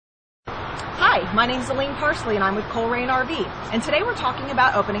Hi, my name is Elaine Parsley and I'm with Colerain RV, and today we're talking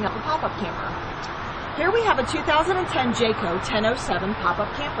about opening up a pop-up camper. Here we have a 2010 Jayco 1007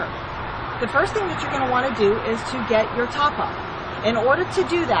 pop-up camper. The first thing that you're going to want to do is to get your top up. In order to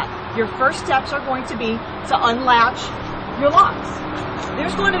do that, your first steps are going to be to unlatch your locks.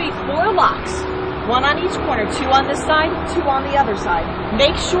 There's going to be 4 locks, 1 on each corner, 2 on this side, 2 on the other side.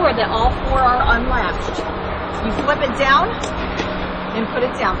 Make sure that all 4 are unlatched. You flip it down and put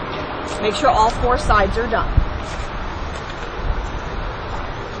it down. Make sure all 4 sides are done.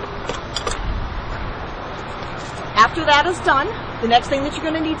 After that is done, the next thing that you're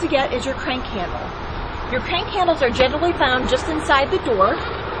going to need to get is your crank handle. Your crank handles are generally found just inside the door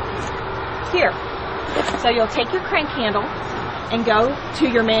here. So you'll take your crank handle and go to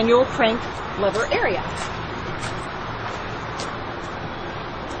your manual crank lever area.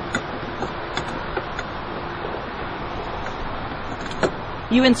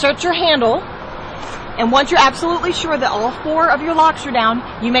 You insert your handle, and once you're absolutely sure that all 4 of your locks are down,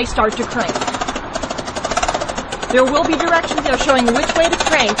 you may start to crank. There will be directions there showing which way to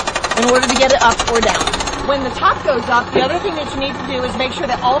crank in order to get it up or down. When the top goes up, the other thing that you need to do is make sure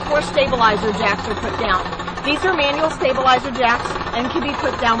that all 4 stabilizer jacks are put down. These are manual stabilizer jacks and can be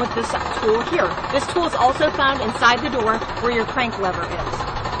put down with this tool here. This tool is also found inside the door where your crank lever is.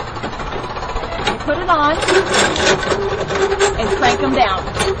 Put it on and crank them down.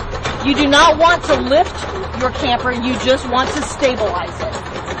 You do not want to lift your camper, you just want to stabilize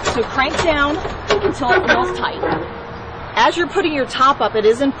it. So crank down until it feels tight. As you're putting your top up, it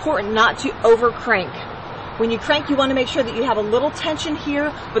is important not to over crank. When you crank, you want to make sure that you have a little tension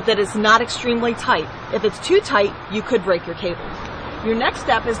here, but that it's not extremely tight. If it's too tight, you could break your cable. Your next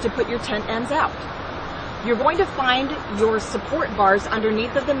step is to put your tent ends out. You're going to find your support bars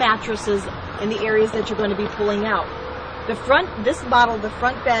underneath of the mattresses in the areas that you're going to be pulling out. This model, the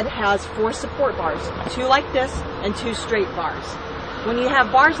front bed has 4 support bars, 2 like this and 2 straight bars. When you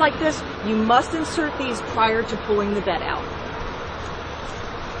have bars like this, you must insert these prior to pulling the bed out.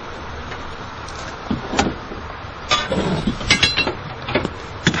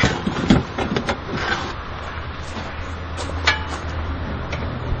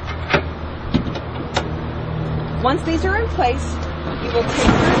 Once these are in place, you will take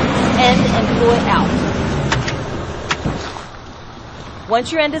your end and pull it out.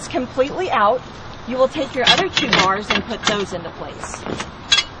 Once your end is completely out, you will take your other 2 bars and put those into place.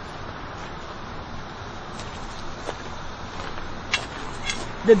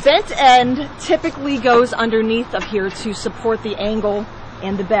 The bent end typically goes underneath of here to support the angle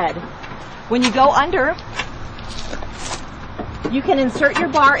and the bed. When you go under, you can insert your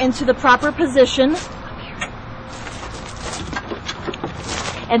bar into the proper position,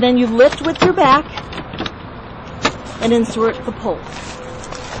 and then you lift with your back and insert the pull.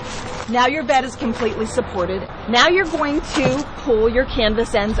 Now your bed is completely supported. Now you're going to pull your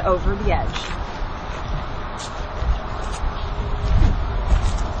canvas ends over the edge.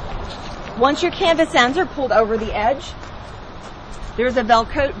 Once your canvas ends are pulled over the edge, there's a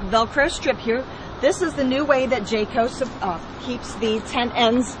Velcro strip here. This is the new way that Jayco keeps the tent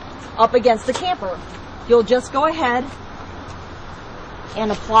ends up against the camper. You'll just go ahead and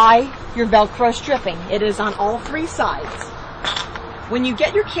apply your Velcro stripping. It is on all 3 sides. When you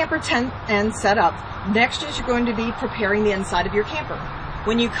get your camper tent end set up, next is you're going to be preparing the inside of your camper.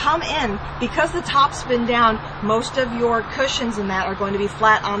 When you come in, because the top's been down, most of your cushions and that are going to be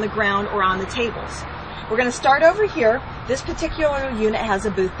flat on the ground or on the tables. We're going to start over here. This particular unit has a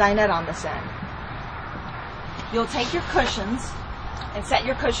booth dinette on this end. You'll take your cushions and set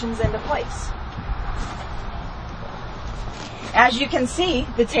your cushions into place. As you can see,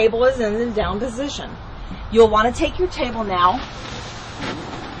 the table is in the down position. You'll want to take your table now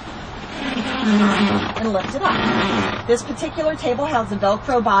and lift it up. This particular table has a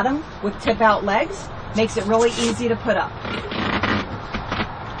Velcro bottom with tip-out legs. Makes it really easy to put up.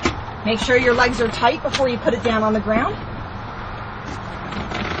 Make sure your legs are tight before you put it down on the ground.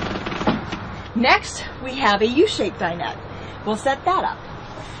 Next, we have a U-shaped dinette. We'll set that up.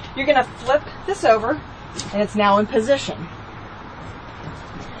 You're going to flip this over, and it's now in position.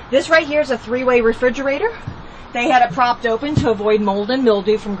 This right here is a 3-way refrigerator. They had it propped open to avoid mold and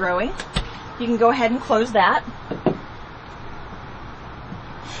mildew from growing. You can go ahead and close that.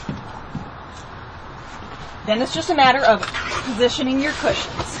 Then it's just a matter of positioning your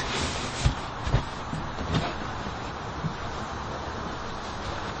cushions.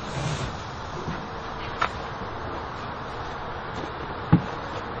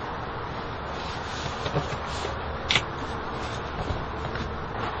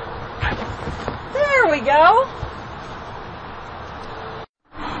 There we go.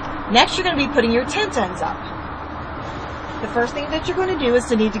 Next, you're going to be putting your tent ends up. The first thing that you're going to do is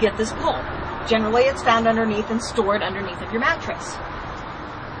to need to get this pole. Generally, it's found underneath and stored underneath of your mattress.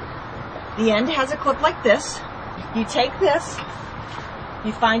 The end has a clip like this. You take this,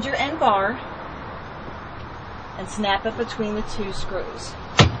 you find your end bar, and snap it between the two screws.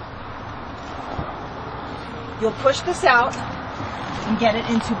 You'll push this out and get it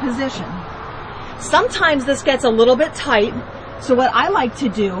into position. Sometimes this gets a little bit tight, so what I like to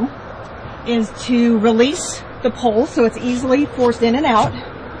do is to release the pole so it's easily forced in and out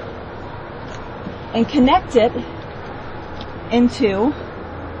and connect it into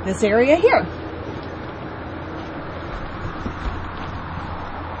this area here.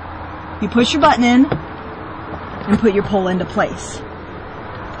 You push your button in and put your pole into place.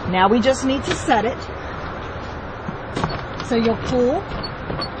 Now we just need to set it. So you'll pull,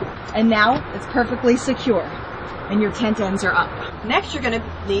 and now it's perfectly secure, and your tent ends are up. Next, you're going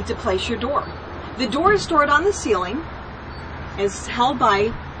to need to place your door. The door is stored on the ceiling, is held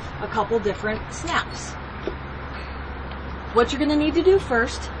by a couple different snaps. What you're going to need to do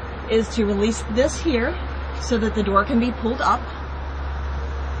first is to release this here so that the door can be pulled up,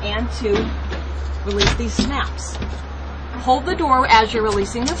 and to release these snaps. Hold the door as you're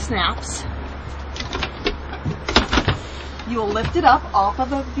releasing the snaps. You'll lift it up off of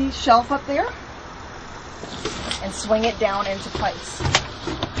the shelf up there and swing it down into place.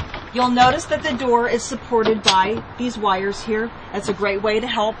 You'll notice that the door is supported by these wires here. That's a great way to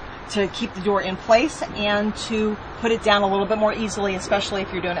help to keep the door in place and to put it down a little bit more easily, especially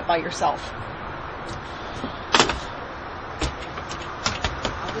if you're doing it by yourself.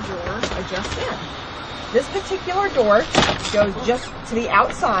 How the door adjusts in. This particular door goes just to the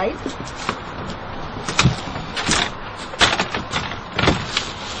outside.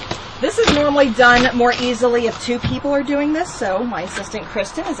 This is normally done more easily if two people are doing this, so my assistant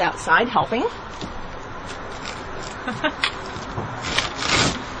Kristen is outside helping.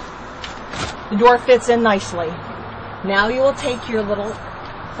 The door fits in nicely. Now you will take your little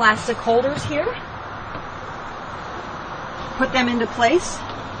plastic holders here, put them into place.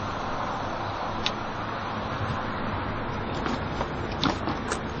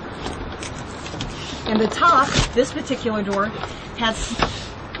 And the top, this particular door, has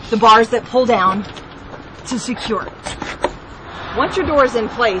the bars that pull down to secure it. Once your door is in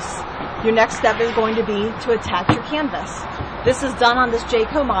place, your next step is going to be to attach your canvas. This is done on this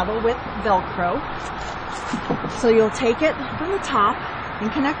Jayco model with Velcro. So you'll take it from the top and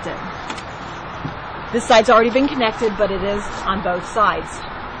connect it. This side's already been connected, but it is on both sides.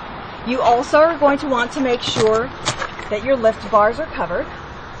 You also are going to want to make sure that your lift bars are covered.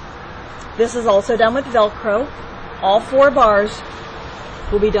 This is also done with Velcro. All 4 bars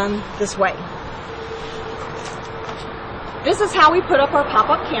will be done this way. This is how we put up our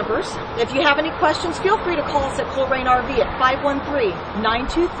pop-up campers. If you have any questions, feel free to call us at Colerain RV at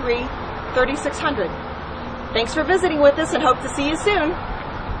 513-923-3600. Thanks for visiting with us and hope to see you soon.